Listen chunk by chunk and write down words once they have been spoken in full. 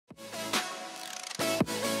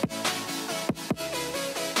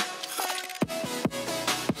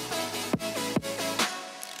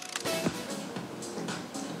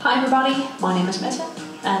Hi everybody, my name is Mette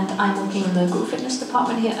and I'm working in the group fitness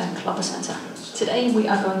department here at Klopper Center. Today we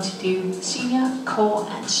are going to do senior core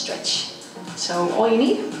and stretch. So all you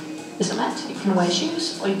need is a mat. You can wear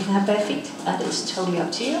shoes or you can have bare feet, that is totally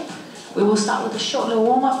up to you. We will start with a short little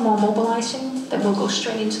warm-up, more mobilizing, then we'll go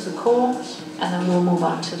straight into the core and then we'll move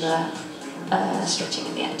on to the stretching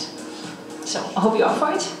in the end. So I hope you're up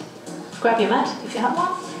for it. Grab your mat if you have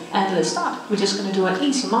one and let's start. We're just going to do an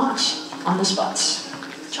easy march on the spots.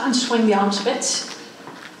 Try and swing the arms a bit.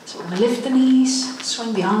 So we're going to lift the knees,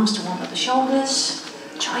 swing the arms to warm up the shoulders.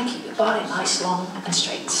 Try and keep your body nice, long and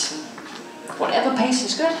straight. Whatever pace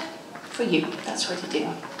is good for you, that's what you do.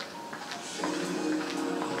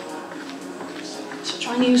 So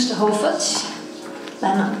try and use the whole foot.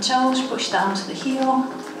 Land on the toes, push down to the heel.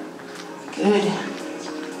 Good.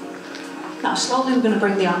 Now slowly we're going to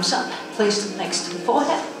bring the arms up, place them next to the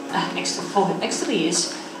forehead, next to the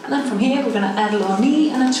ears. And then from here we're going to add a little knee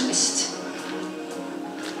and a twist.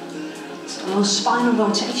 So a little spinal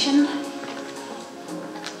rotation.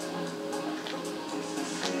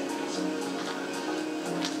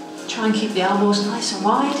 Try and keep the elbows nice and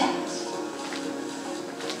wide.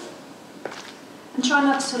 And try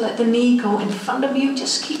not to let the knee go in front of you,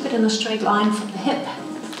 just keep it in a straight line from the hip.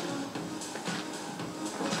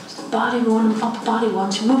 So the upper body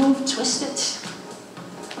wants to move, twist it.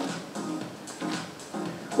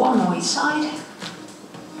 One more each side.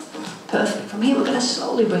 Perfect. From here we're going to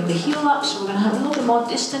slowly bring the heel up, so we're going to have a little bit more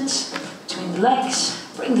distance between the legs.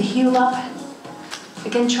 Bring the heel up.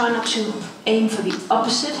 Again, try not to aim for the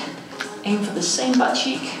opposite. Aim for the same butt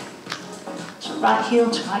cheek. So right heel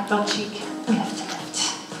to right butt cheek, left to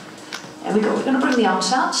left. There we go. We're going to bring the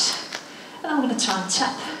arms out, and then we're going to try and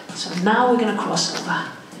tap. So now we're going to cross over.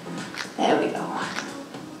 There we go.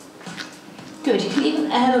 Good. You can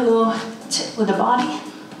even add a little tip with the body.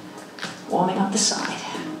 Warming up the side.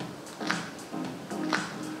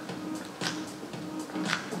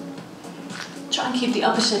 Try and keep the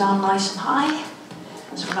opposite arm nice and high.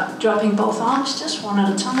 So we're not dropping both arms, just one at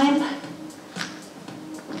a time.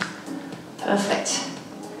 Perfect.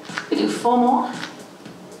 We do 4 more.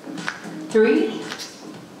 3,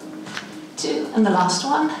 2, and the last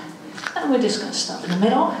one. And we're just going to stop in the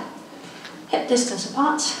middle. Hip distance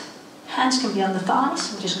apart. Hands can be on the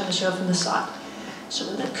thighs. I'm just going to show from the side. So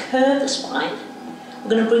we're going to curve the spine,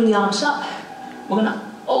 we're going to bring the arms up, we're going to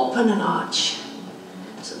open an arch.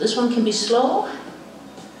 So this one can be slow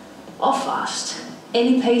or fast,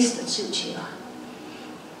 any pace that suits you.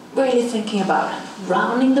 Really thinking about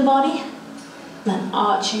rounding the body, then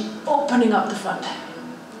arching, opening up the front.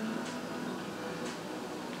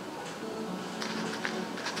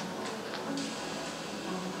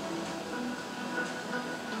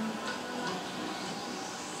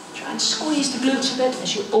 And squeeze the glutes a bit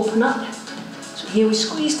as you open up. So here we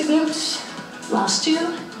squeeze the glutes. Last 2.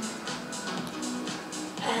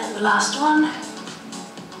 And the last one.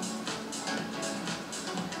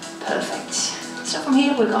 Perfect. So from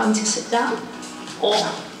here we're going to sit down, or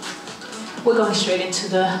we're going straight into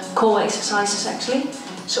the core exercises actually.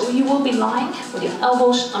 So you will be lying with your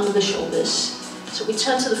elbows under the shoulders. So we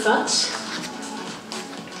turn to the front.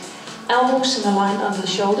 Elbows in a line under the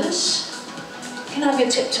shoulders. You can have your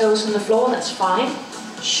tiptoes on the floor, that's fine.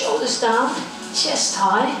 Shoulders down, chest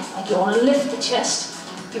high, like you want to lift the chest.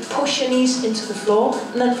 You push your knees into the floor,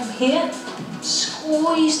 and then from here,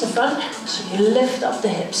 squeeze the front, so you lift up the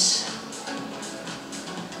hips.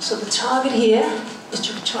 So the target here is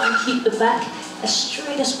to try and keep the back as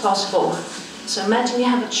straight as possible. So imagine you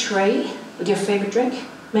have a tray with your favorite drink,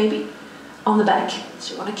 maybe, on the back.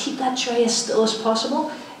 So you want to keep that tray as still as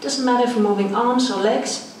possible. It doesn't matter if you're moving arms or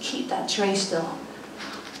legs, keep that tray still.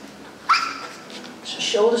 So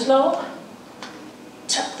shoulders low,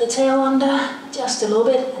 tuck the tail under just a little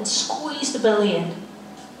bit and squeeze the belly in.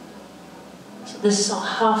 So this is our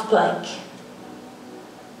half plank.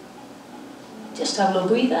 Just have a little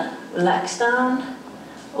breather, relax down,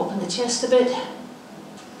 open the chest a bit.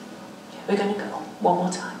 We're going to go one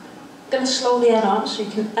more time. We're going to slowly add on, so you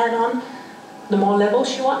can add on the more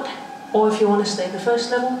levels you want, or if you want to stay at the first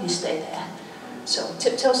level, you stay there. So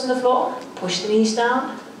tiptoes on the floor, push the knees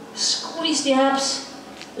down, squeeze the abs,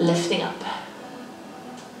 lifting up.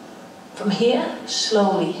 From here,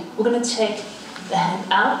 slowly, we're going to take the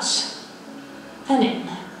hand out and in.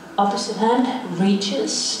 Opposite hand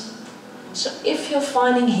reaches. So if you're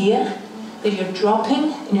finding here that you're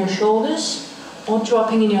dropping in your shoulders or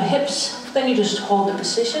dropping in your hips, then you just hold the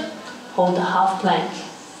position, hold the half plank.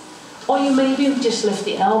 Or you maybe just lift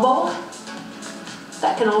the elbow.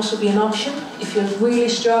 That can also be an option if you're really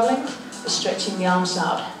struggling with stretching the arms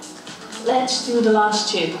out. Let's do the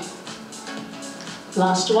last 2.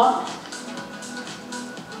 Last one.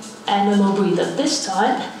 And a low breather. This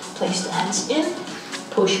time, place the hands in,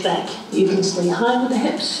 push back. You can stay high with the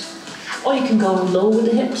hips, or you can go low with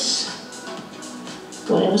the hips.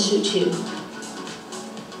 Whatever suits you.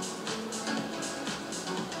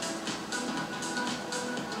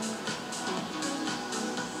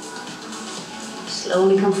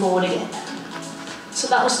 Slowly come forward again. So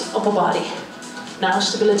that was the upper body. Now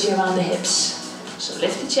stability around the hips. So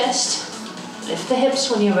lift the chest, lift the hips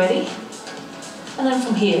when you're ready. And then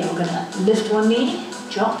from here, we're gonna lift one knee,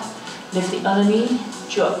 drop, lift the other knee,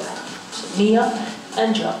 drop. So knee up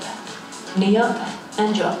and drop, knee up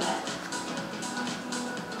and drop.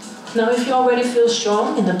 Now if you already feel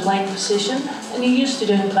strong in the plank position and you're used to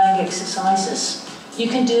doing plank exercises, you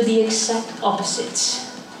can do the exact opposite.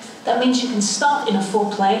 That means you can start in a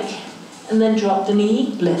full plank and then drop the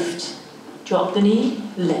knee, lift. Drop the knee,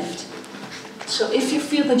 lift. So if you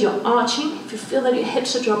feel that you're arching, if you feel that your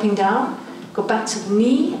hips are dropping down, go back to the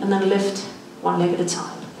knee and then lift one leg at a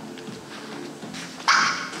time.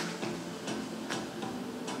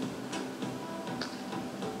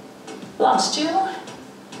 Last two.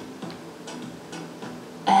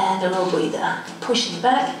 And a little breather. Pushing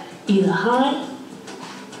back, either high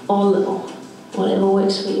or low, whatever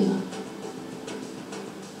works for you.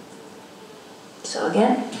 So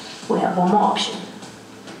again, we have one more option.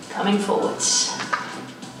 Coming forwards.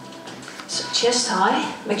 So chest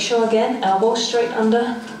high, make sure again, elbows straight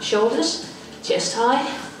under shoulders, chest high,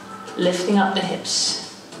 lifting up the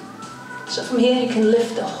hips. So from here you can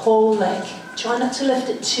lift the whole leg. Try not to lift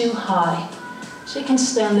it too high. So you can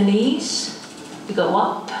stay on the knees, you go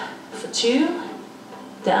up for 2,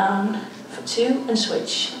 down for 2 and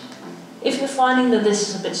switch. If you're finding that this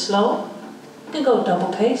is a bit slow, you can go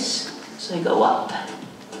double pace. So you go up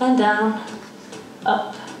and down,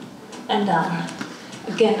 up and down.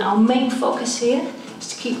 Again, our main focus here is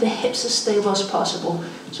to keep the hips as stable as possible.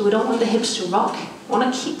 So we don't want the hips to rock. We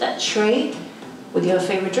want to keep that tray with your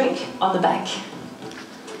favorite drink on the back.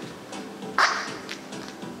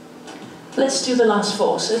 Let's do the last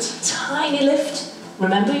 4. So it's a tiny lift.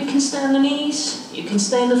 Remember, you can stay on the knees, you can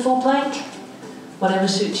stay in the full plank, whatever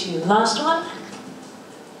suits you. Last one.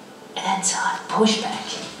 And time. Push back.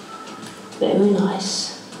 Very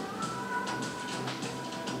nice.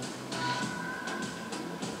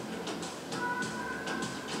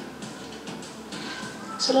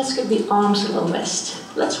 So let's give the arms a little rest.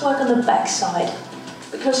 Let's work on the back side.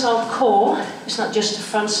 Because our core is not just the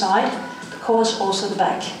front side, the core is also the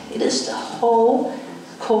back. It is the whole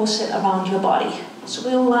core set around your body. So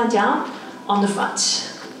we'll lie down on the front.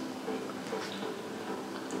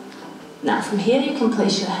 Now from here you can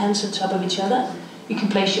place your hands on top of each other. You can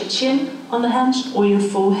place your chin on the hands or your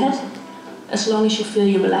forehead, as long as you feel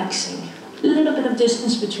you're relaxing. A little bit of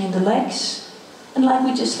distance between the legs. And like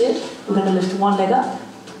we just did, we're going to lift one leg up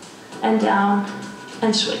and down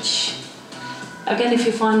and switch. Again, if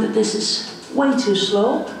you find that this is way too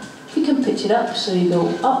slow, you can pitch it up. So you go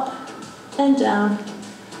up and down,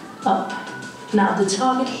 up. Now the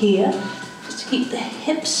target here is to keep the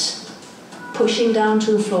hips pushing down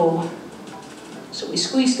to the floor. So we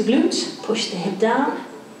squeeze the glutes, push the hip down.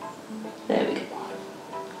 There we go.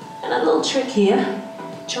 And a little trick here,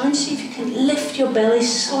 try and see if you can lift your belly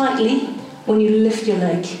slightly when you lift your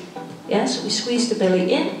leg. Yeah, so we squeeze the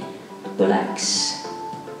belly in, relax.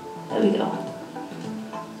 There we go.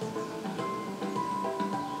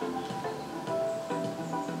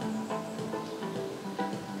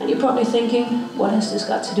 And you're probably thinking, what has this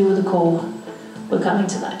got to do with the core? We're coming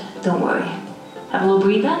to that, don't worry. Have a little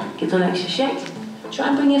breather, give the legs a shake. Try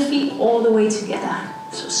and bring your feet all the way together.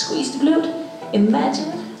 So squeeze the glute.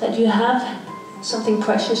 Imagine that you have something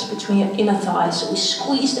precious between your inner thighs. So we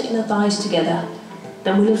squeeze the inner thighs together.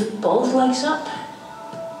 Then we lift both legs up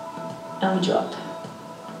and we drop.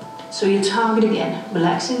 So you target again,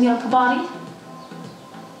 relaxing the upper body,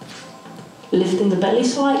 lifting the belly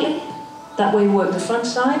slightly. That way we work the front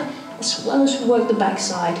side as well as we work the back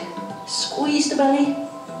side. Squeeze the belly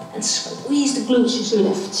and squeeze the glutes as you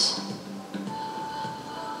lift.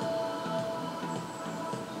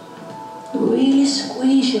 Really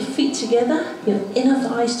squeeze your feet together, your inner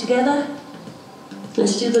thighs together.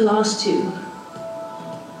 Let's do the last 2.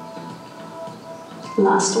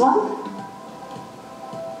 Last one.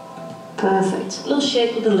 Perfect. A little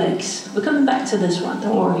shake with the legs. We're coming back to this one,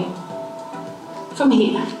 don't worry. From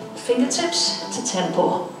here, fingertips to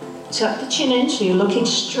temple. Tuck the chin in so you're looking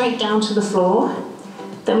straight down to the floor.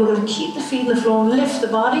 Then we're going to keep the feet on the floor, lift the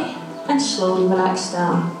body, and slowly relax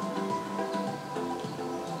down.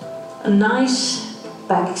 A nice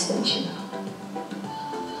back extension.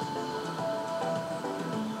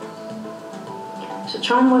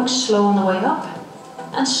 Try and work slow on the way up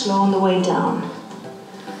and slow on the way down.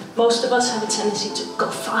 Most of us have a tendency to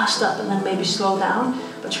go fast up and then maybe slow down,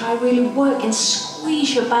 but try really work and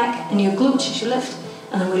squeeze your back and your glutes as you lift,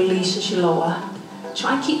 and then release as you lower.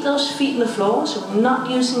 Try and keep those feet on the floor, so we're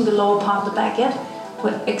not using the lower part of the back yet,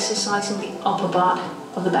 we're exercising the upper part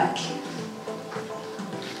of the back.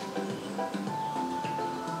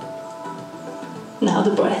 Now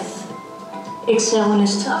the breath. Exhale when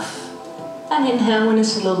it's tough, and inhale when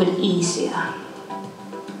it's a little bit easier.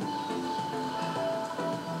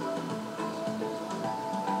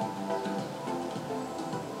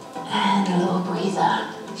 And a little breather.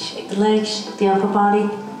 Shake the legs, shake the upper body,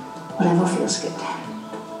 whatever feels good.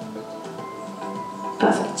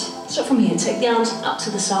 Perfect. So from here, take the arms out to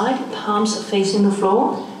the side, palms are facing the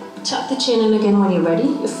floor. Tuck the chin in again when you're ready.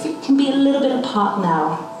 Your feet can be a little bit apart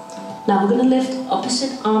now. Now we're going to lift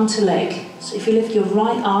opposite arm to leg. So if you lift your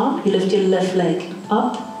right arm, you lift your left leg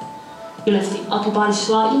up. You lift the upper body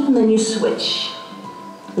slightly and then you switch.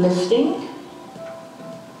 Lifting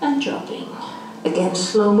and dropping. Again,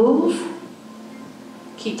 slow move.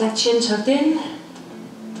 Keep that chin tucked in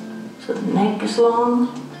so the neck is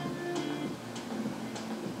long.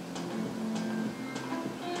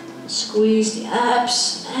 Squeeze the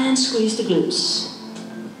abs and squeeze the glutes.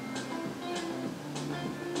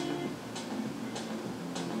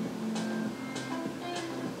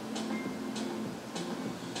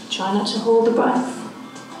 Try not to hold the breath.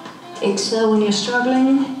 Exhale when you're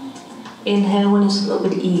struggling. Inhale when it's a little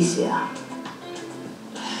bit easier.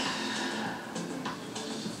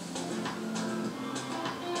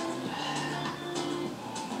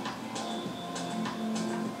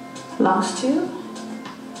 Last two.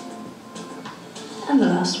 And the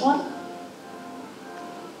last one.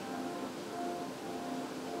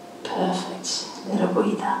 Perfect. Little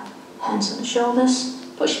breather. Hands on the shoulders.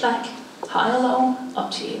 Push back. High or low, up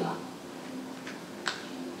to you.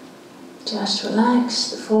 Just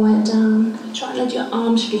relax the forehead down. Try and let your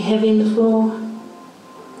arms be heavy in the floor.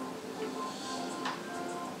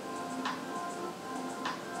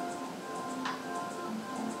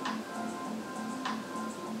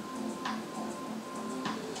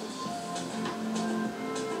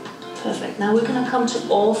 Perfect. Now we're going to come to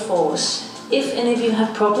all fours. If any of you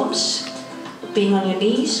have problems with being on your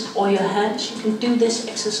knees or your hands, you can do this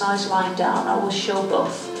exercise lying down. I will show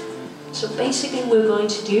both. So basically we're going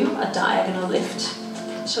to do a diagonal lift.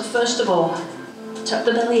 So first of all, tuck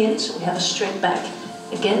the belly in so we have a straight back.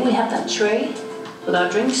 Again, we have that tray with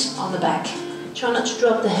our drinks on the back. Try not to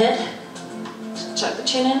drop the head. So tuck the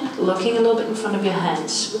chin in, looking a little bit in front of your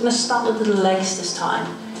hands. We're going to start with the legs this time.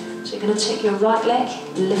 So you're going to take your right leg,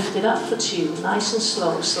 lift it up for two, nice and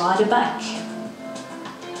slow. Slide it back.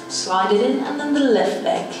 Slide it in, and then the left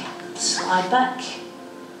leg. Slide back.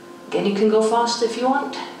 Again, you can go faster if you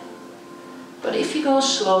want. But if you go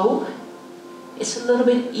slow, it's a little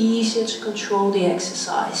bit easier to control the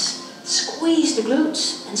exercise. Squeeze the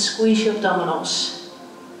glutes and squeeze your abdominals.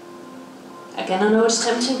 Again, I know it's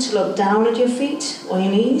tempting to look down at your feet or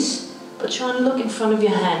your knees, but try and look in front of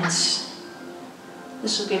your hands.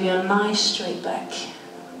 This will give you a nice straight back.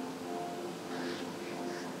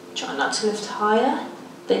 Try not to lift higher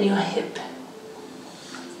than your hip.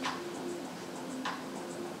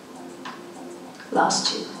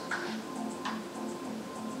 Last two.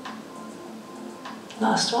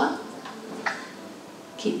 Last one.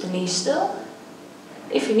 Keep the knees still.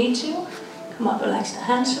 If you need to, come up, relax the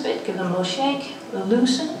hands a bit, give them a little shake, a little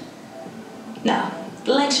loosen. Now,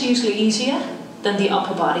 the legs are usually easier than the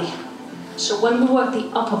upper body. So when we work the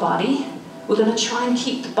upper body, we're going to try and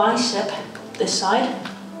keep the bicep, this side,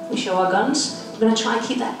 we show our guns, we're going to try and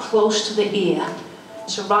keep that close to the ear.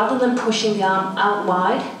 So rather than pushing the arm out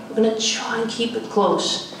wide, we're going to try and keep it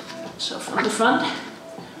close. So from the front,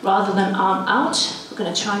 rather than arm out, we're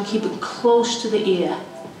going to try and keep it close to the ear.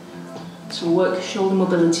 So work shoulder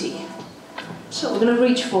mobility. So we're going to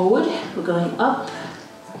reach forward, we're going up,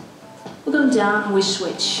 we're going down, and we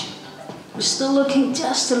switch. We're still looking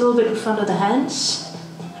just a little bit in front of the hands.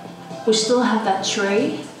 We still have that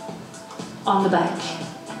tray on the back.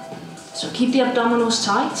 So keep the abdominals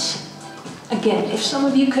tight. Again, if some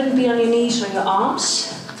of you couldn't be on your knees or your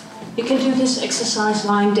arms, you can do this exercise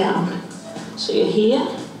lying down. So you're here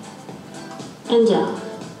and down.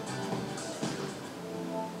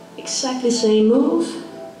 Exactly the same move,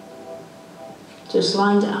 just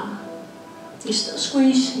lying down. You still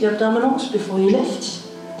squeeze your abdominals before you lift.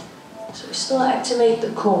 So we still activate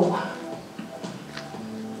the core.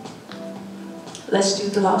 Let's do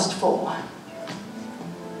the last four.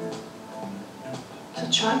 So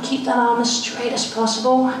try and keep that arm as straight as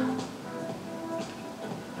possible.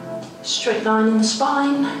 straight line in the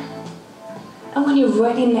spine. And when you're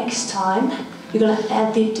ready next time, you're going to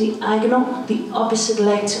add the diagonal, the opposite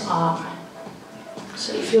leg to arm.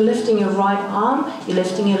 So if you're lifting your right arm, you're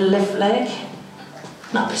lifting your left leg,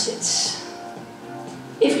 and opposites.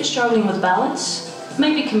 If you're struggling with balance,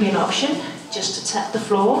 maybe it can be an option just to tap the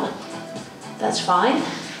floor. That's fine,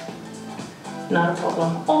 not a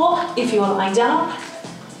problem. Or if you are lying down,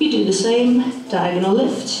 you do the same, diagonal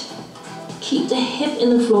lift. Keep the hip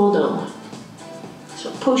in the floor though.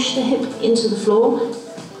 So push the hip into the floor.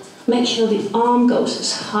 Make sure the arm goes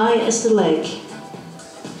as high as the leg.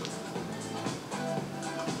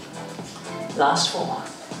 Last 4.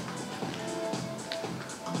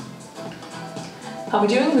 How are we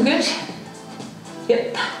doing? We good?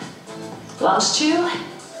 Yep. Last 2.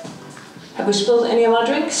 Have we spilled any of our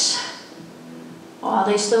drinks? Or are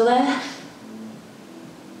they still there?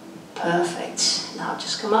 Perfect. Now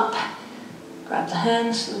just come up. Grab the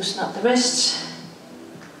hands, loosen up the wrists.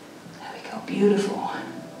 There we go, beautiful.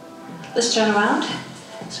 Let's turn around.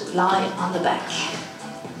 So we lie on the back.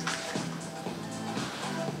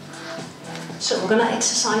 So we're going to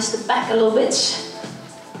exercise the back a little bit.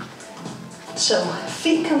 So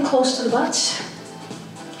feet come close to the butt.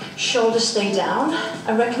 Shoulders stay down.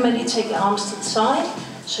 I recommend you take your arms to the side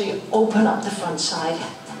so you open up the front side.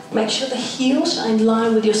 Make sure the heels are in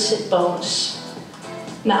line with your sit bones.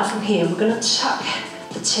 Now from here, we're going to tuck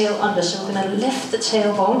the tail under. So we're going to lift the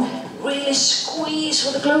tailbone, really squeeze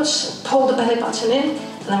with the glutes, pull the belly button in,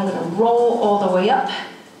 and then we're going to roll all the way up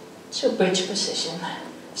to a bridge position.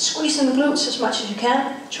 Squeeze in the glutes as much as you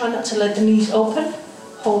can. Try not to let the knees open.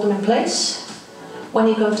 Hold them in place. When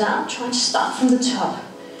you go down, try and start from the top.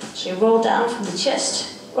 So you roll down from the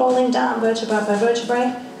chest, rolling down vertebra by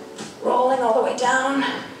vertebrae, rolling all the way down,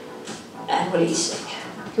 and releasing.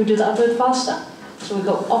 Can we do that a bit faster? So we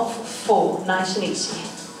go up for 4, nice and easy.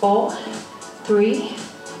 4, 3,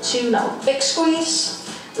 2, now big squeeze.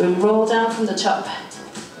 We roll down from the top.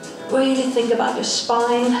 Really think about your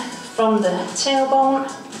spine from the tailbone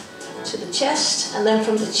to the chest, and then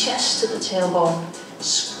from the chest to the tailbone.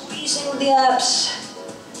 Squeezing with the abs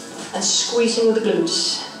and squeezing with the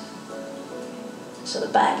glutes. So the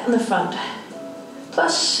back and the front,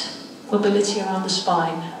 plus mobility around the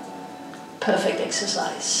spine. Perfect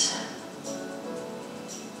exercise.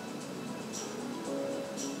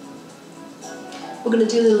 We're going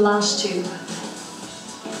to do the last 2.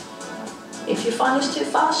 If you find this too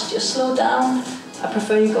fast, just slow down. I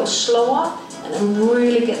prefer you go slower and then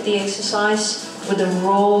really get the exercise with the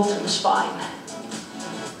roll through the spine.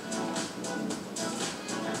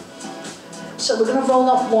 So we're going to roll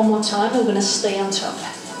up one more time. We're going to stay on top.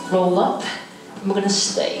 Roll up, and we're going to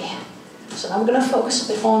stay. So now we're going to focus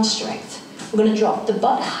a bit more on strength. We're going to drop the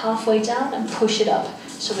butt halfway down and push it up.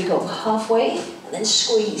 So we go halfway and then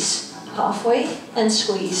squeeze. Halfway and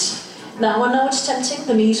squeeze. Now I know it's tempting.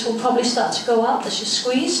 The knees will probably start to go out. Let's just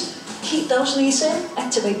squeeze. Keep those knees in.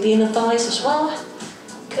 Activate the inner thighs as well.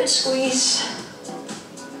 Good squeeze.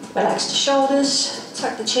 Relax the shoulders.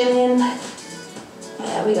 Tuck the chin in.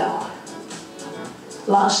 There we go.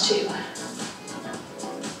 Last 2.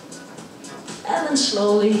 And then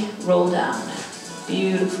slowly roll down.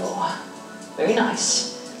 Beautiful. Very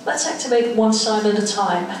nice. Let's activate one side at a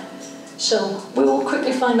time. So we will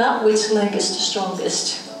quickly find out which leg is the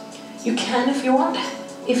strongest. You can if you want.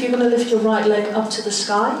 If you're going to lift your right leg up to the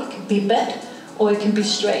sky, it can be bent or it can be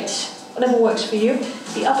straight. Whatever works for you.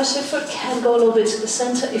 The opposite foot can go a little bit to the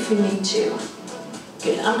center if you need to.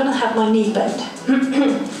 Good. I'm going to have my knee bent.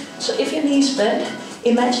 So if your knee's bent,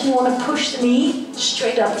 imagine you want to push the knee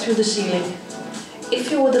straight up through the ceiling.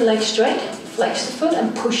 If you're with the leg straight, flex the foot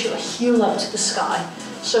and push your heel up to the sky.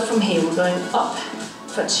 So from here, we're going up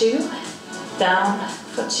for 2, down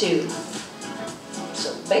for 2.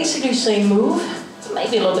 So basically same move,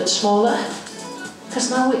 maybe a little bit smaller, because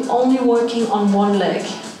now we're only working on one leg.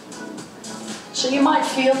 So you might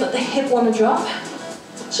feel that the hip want to drop.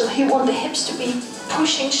 So you want the hips to be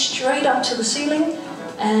pushing straight up to the ceiling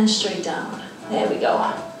and straight down. There we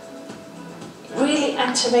go. Really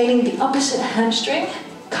activating the opposite hamstring,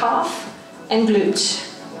 calf, and glutes.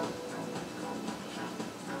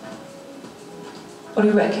 What do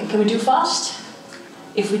you reckon? Can we do fast?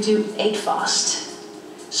 If we do 8 fast.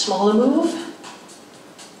 Smaller move.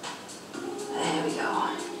 There we go.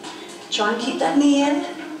 Try and keep that knee in.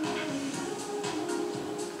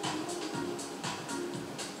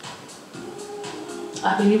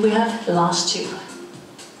 I believe we have the last 2.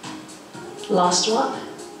 Last one.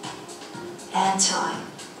 And time.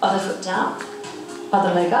 Other foot down.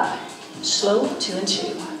 Other leg up. Slow, 2 and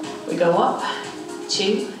 2. We go up,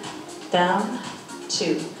 2, down,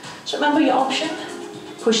 2. So remember your option.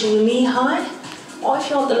 pushing the knee high, or if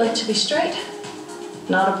you want the leg to be straight,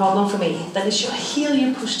 not a problem for me. That is your heel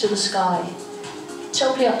you push to the sky.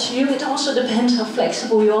 Totally up to you. It also depends how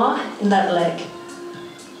flexible you are in that leg.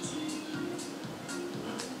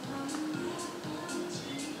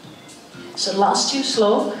 So last two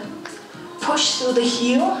slow. Push through the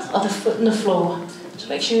heel of the foot in the floor. So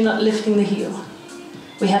make sure you're not lifting the heel.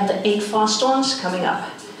 We have the 8 fast ones coming up.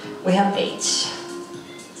 We have 8,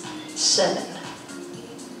 7,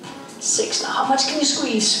 6. Now how much can you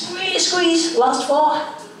squeeze? Really squeeze. Last 4.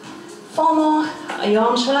 4 more. Are your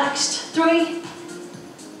arms relaxed? 3,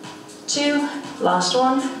 2. Last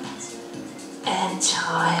one. And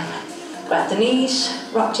time. Grab the knees.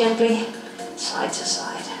 Rock gently. Side to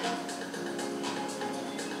side.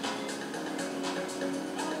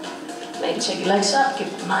 Maybe take your legs up, give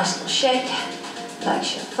it a nice little shake.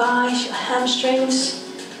 Relax your thighs, your hamstrings.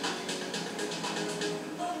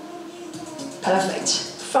 Perfect.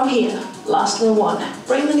 From here, last little one.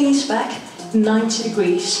 Bring the knees back 90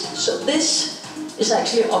 degrees. So this is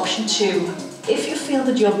actually option 2. If you feel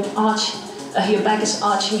that your back is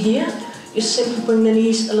arching here, you simply bring the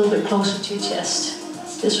knees a little bit closer to your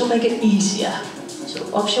chest. This will make it easier.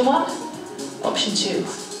 So option 1, option 2.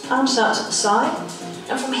 Arms out to the side.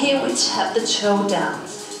 And from here we tap the toe down.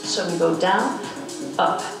 So we go down,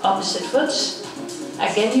 up, opposite foot.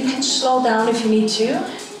 Again, you can slow down if you need to.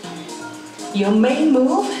 Your main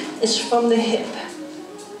move is from the hip.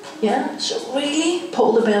 Yeah, so really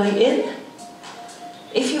pull the belly in.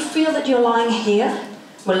 If you feel that you're lying here,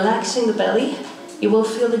 relaxing the belly, you will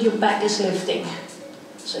feel that your back is lifting.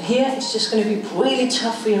 So here it's just going to be really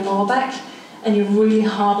tough for your lower back and you're really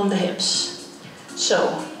hard on the hips.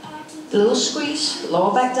 So a little squeeze,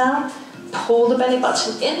 lower back down, pull the belly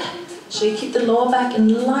button in, so you keep the lower back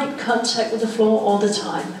in light contact with the floor all the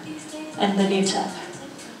time. And then you tap.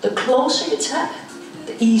 The closer you tap,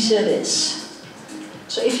 the easier it is.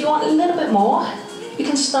 So if you want a little bit more, you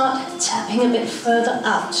can start tapping a bit further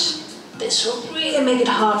out. This will really make it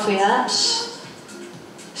hard for your abs.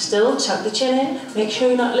 Still, tuck the chin in, make sure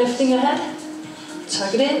you're not lifting your head.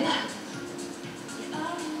 Tuck it in.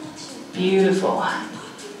 Beautiful.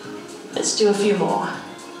 Let's do a few more.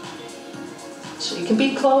 So you can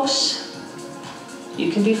be close,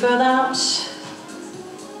 you can be further out.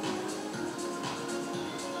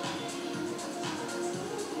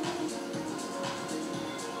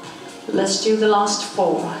 Let's do the last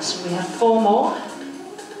 4. So we have 4 more.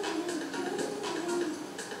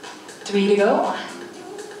 3 to go.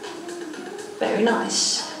 Very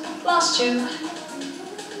nice. Last 2.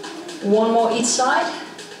 1 more each side.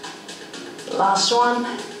 Last one.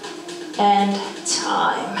 And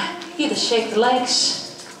time. Either shake the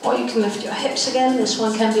legs or you can lift your hips again. This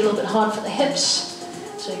one can be a little bit hard for the hips,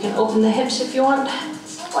 so you can open the hips if you want,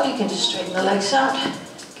 or you can just straighten the legs out,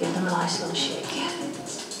 give them a nice little shake.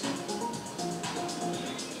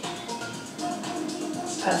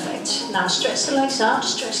 Perfect. Now stretch the legs out,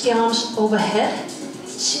 stretch the arms overhead.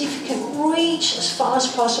 See if you can reach as far as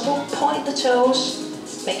possible, point the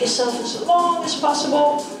toes, make yourself as long as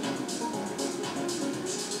possible.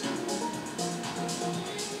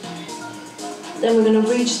 Then we're going to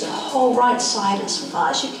reach the whole right side as far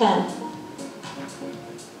as you can.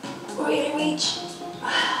 Really reach.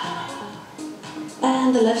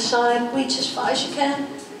 And the left side, reach as far as you can.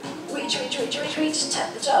 Reach, reach, reach, reach, reach.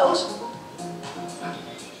 Tap the toes.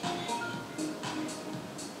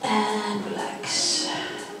 And relax.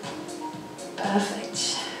 Perfect.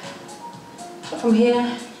 So from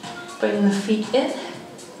here, bring the feet in.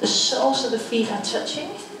 The soles of the feet are touching.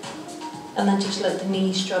 And then just let the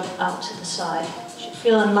knees drop out to the side. You should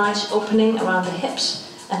feel a nice opening around the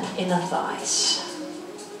hips and inner thighs.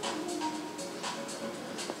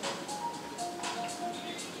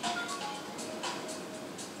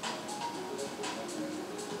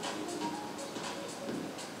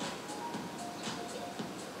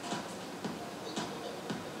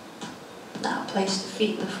 Now place the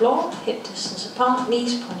feet on the floor, hip distance apart,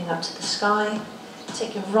 knees pointing up to the sky.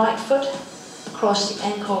 Take your right foot across the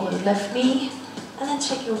ankle with the left knee, and then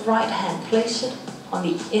take your right hand, place it on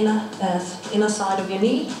the inner side of your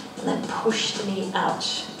knee, and then push the knee out.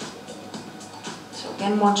 So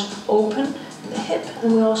again, want to open the hip,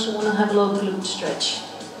 and we also want to have a little glute stretch.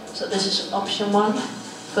 So this is option 1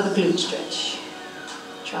 for the glute stretch.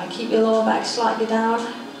 Try and keep your lower back slightly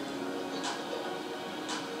down.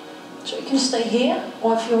 So you can stay here,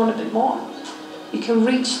 or if you want a bit more, you can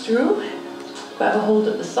reach through, grab a hold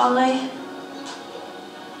of the thigh,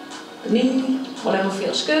 the knee, whatever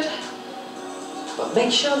feels good. But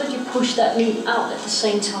make sure that you push that knee out at the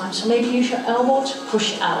same time. So maybe use your elbow to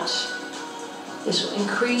push out. This will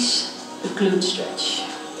increase the glute stretch.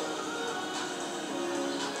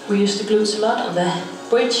 We use the glutes a lot on the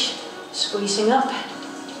bridge, squeezing up.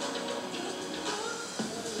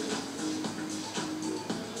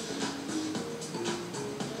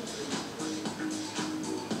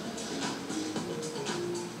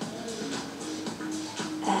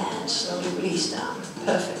 And slowly release down.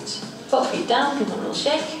 Perfect. Both feet down, give them a little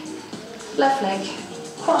shake. Left leg,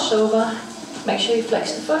 cross over. Make sure you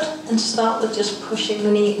flex the foot and start with just pushing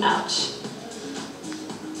the knee out.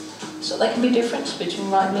 So that can be different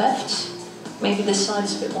between right and left. Maybe this side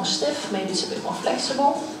is a bit more stiff, maybe it's a bit more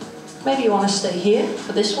flexible. Maybe you want to stay here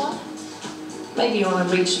for this one. Maybe you want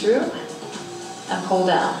to reach through and pull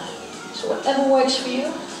down. So whatever works for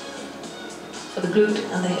you for the glute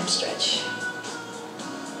and the hip stretch.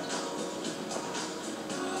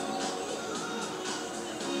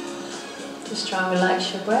 Just try and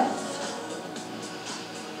relax your breath.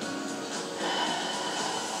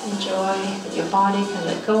 Enjoy that your body can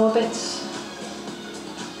let go a bit.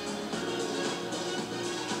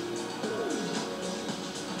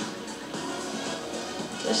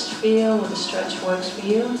 Just feel where the stretch works for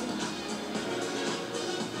you.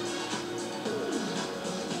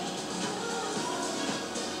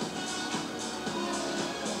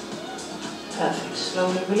 Perfect.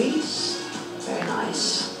 Slowly release. Very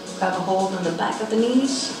nice. Grab a hold on the back of the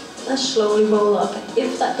knees and slowly roll up.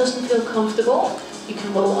 If that doesn't feel comfortable, you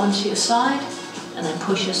can roll onto your side and then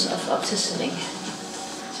push yourself up to sitting.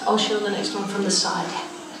 So I'll show the next one from the side.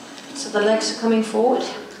 So the legs are coming forward.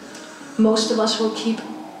 Most of us will keep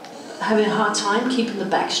having a hard time keeping the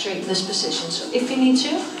back straight in this position. So if you need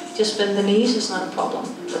to, just bend the knees, it's not a problem.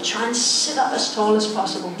 But try and sit up as tall as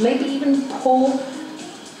possible. Maybe even pull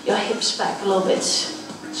your hips back a little bit.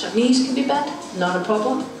 So knees can be bent, not a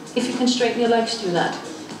problem. If you can straighten your legs, do that.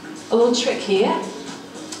 A little trick here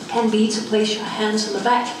can be to place your hands on the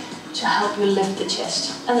back to help you lift the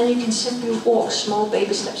chest. And then you can simply walk small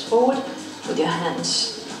baby steps forward with your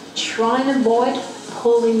hands. Try and avoid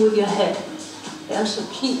pulling with your head. So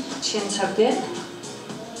keep the chin tucked in.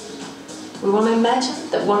 We want to imagine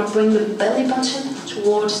that we want to bring the belly button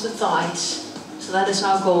towards the thighs. So that is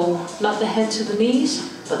our goal. Not the head to the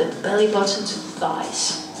knees, but the belly button to the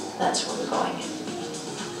thighs. That's where we're going.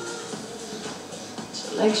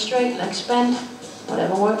 So legs straight, legs bent.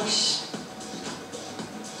 Whatever works.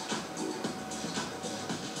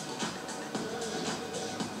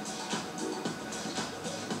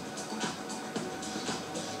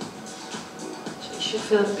 So you should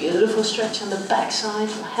feel a beautiful stretch on the back side,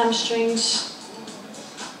 your hamstrings.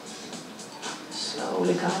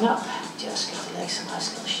 Slowly coming up. Just give the legs a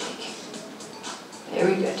nice little shake.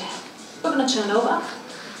 Very good. We're going to turn over.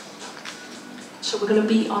 So we're going to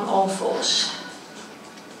be on all fours.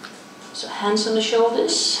 So hands on the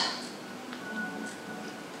shoulders.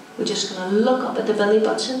 We're just going to look up at the belly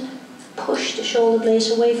button, push the shoulder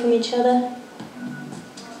blades away from each other.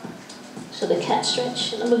 So the cat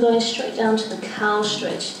stretch, and then we're going straight down to the cow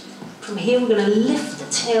stretch. From here we're going to lift the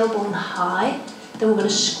tailbone high, then we're going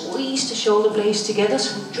to squeeze the shoulder blades together,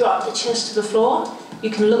 so we drop the chest to the floor.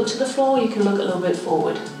 You can look to the floor, you can look a little bit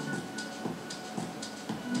forward.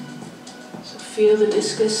 So feel the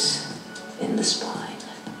discus in the spine.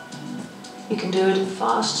 You can do it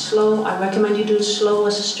fast, slow. I recommend you do it slow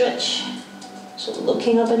as a stretch. So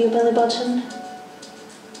looking up at your belly button,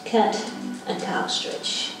 cat and cow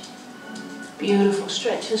stretch. Beautiful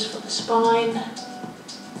stretches for the spine,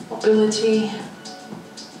 mobility,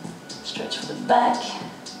 stretch for the back,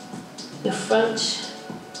 your front,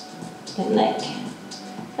 your neck,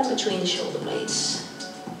 and between the shoulder blades.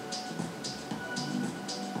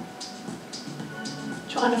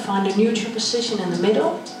 Trying to find a neutral position in the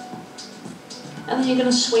middle. And then you're going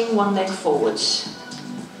to swing one leg forwards.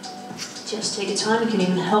 Just take your time, you can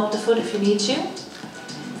even help the foot if you need to.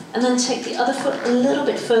 And then take the other foot a little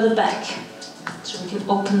bit further back, so we can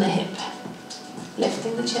open the hip.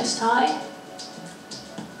 Lifting the chest high.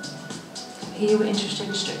 So here we're interested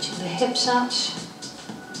in stretching the hips out.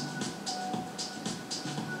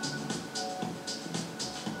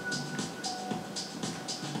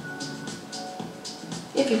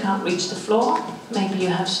 If you can't reach the floor, maybe you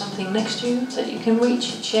have something next to you that you can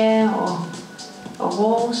reach, a chair or a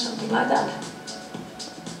wall, something like that.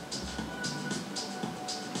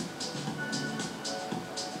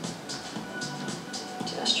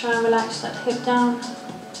 Just try and relax that hip down,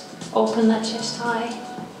 open that chest high.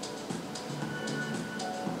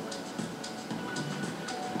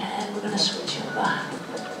 And we're going to switch over.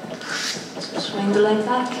 So swing the leg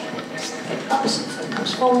back, opposite foot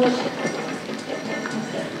comes forward.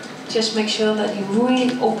 Just make sure that you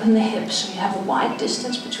really open the hips so you have a wide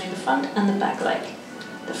distance between the front and the back leg.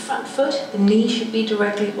 The front foot, the knee should be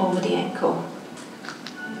directly over the ankle.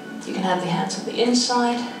 You can have the hands on the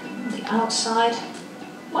inside, on the outside,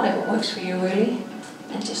 whatever works for you really.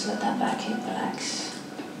 And just let that back hip relax.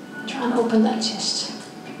 Try and open that chest.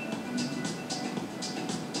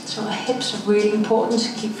 So our hips are really important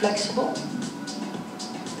to keep flexible.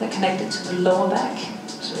 They're connected to the lower back.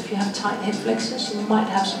 So if you have tight hip flexors, you might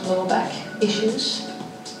have some lower back issues.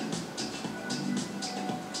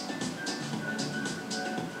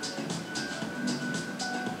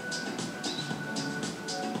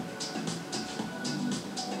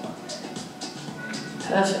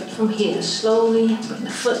 Perfect. From here, slowly bring the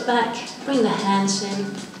foot back, bring the hands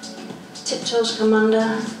in, tiptoes come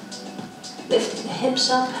under, lifting the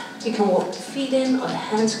hips up. You can walk the feet in or the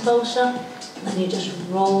hands closer, and then you just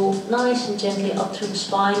roll nice and gently up through the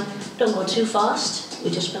spine. Don't go too fast.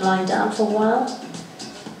 We've just been lying down for a while,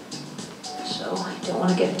 so you don't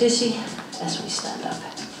want to get dizzy as we stand up.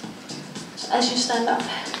 So as you stand up,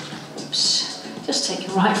 oops, just take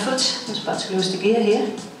your right foot. I was about to lose the gear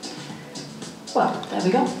here. Well, there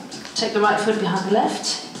we go. Take the right foot behind the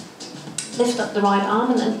left, lift up the right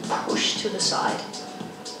arm and then push to the side.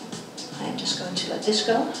 I am just going to let this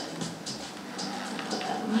go. Put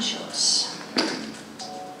that on my shorts. There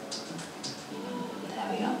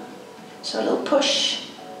we go. So a little push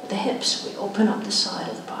with the hips, we open up the side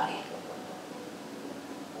of the body.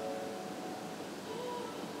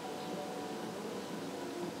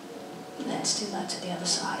 Let's do that to the other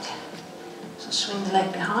side. So swing the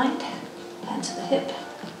leg behind. Hand to the hip,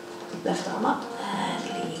 left arm up and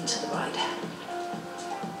lean to the right.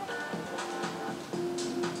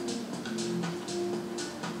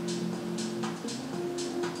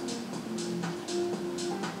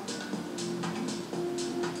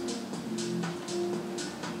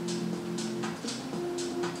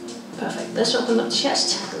 Perfect. Let's open up the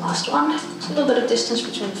chest. The last one. It's a little bit of distance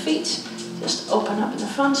between the feet. Just open up in the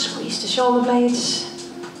front, squeeze the shoulder blades.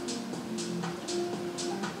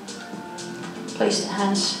 Place the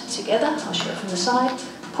hands together, I'll show it from the side.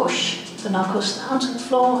 Push the knuckles down to the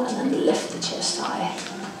floor and then lift the chest high.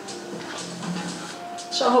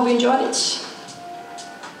 So I hope you enjoyed it.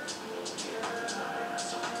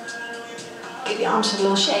 Give the arms a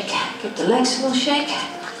little shake, give the legs a little shake.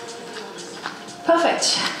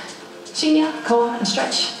 Perfect. Senior, core and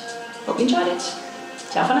stretch. Hope you enjoyed it.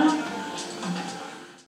 Ciao for now.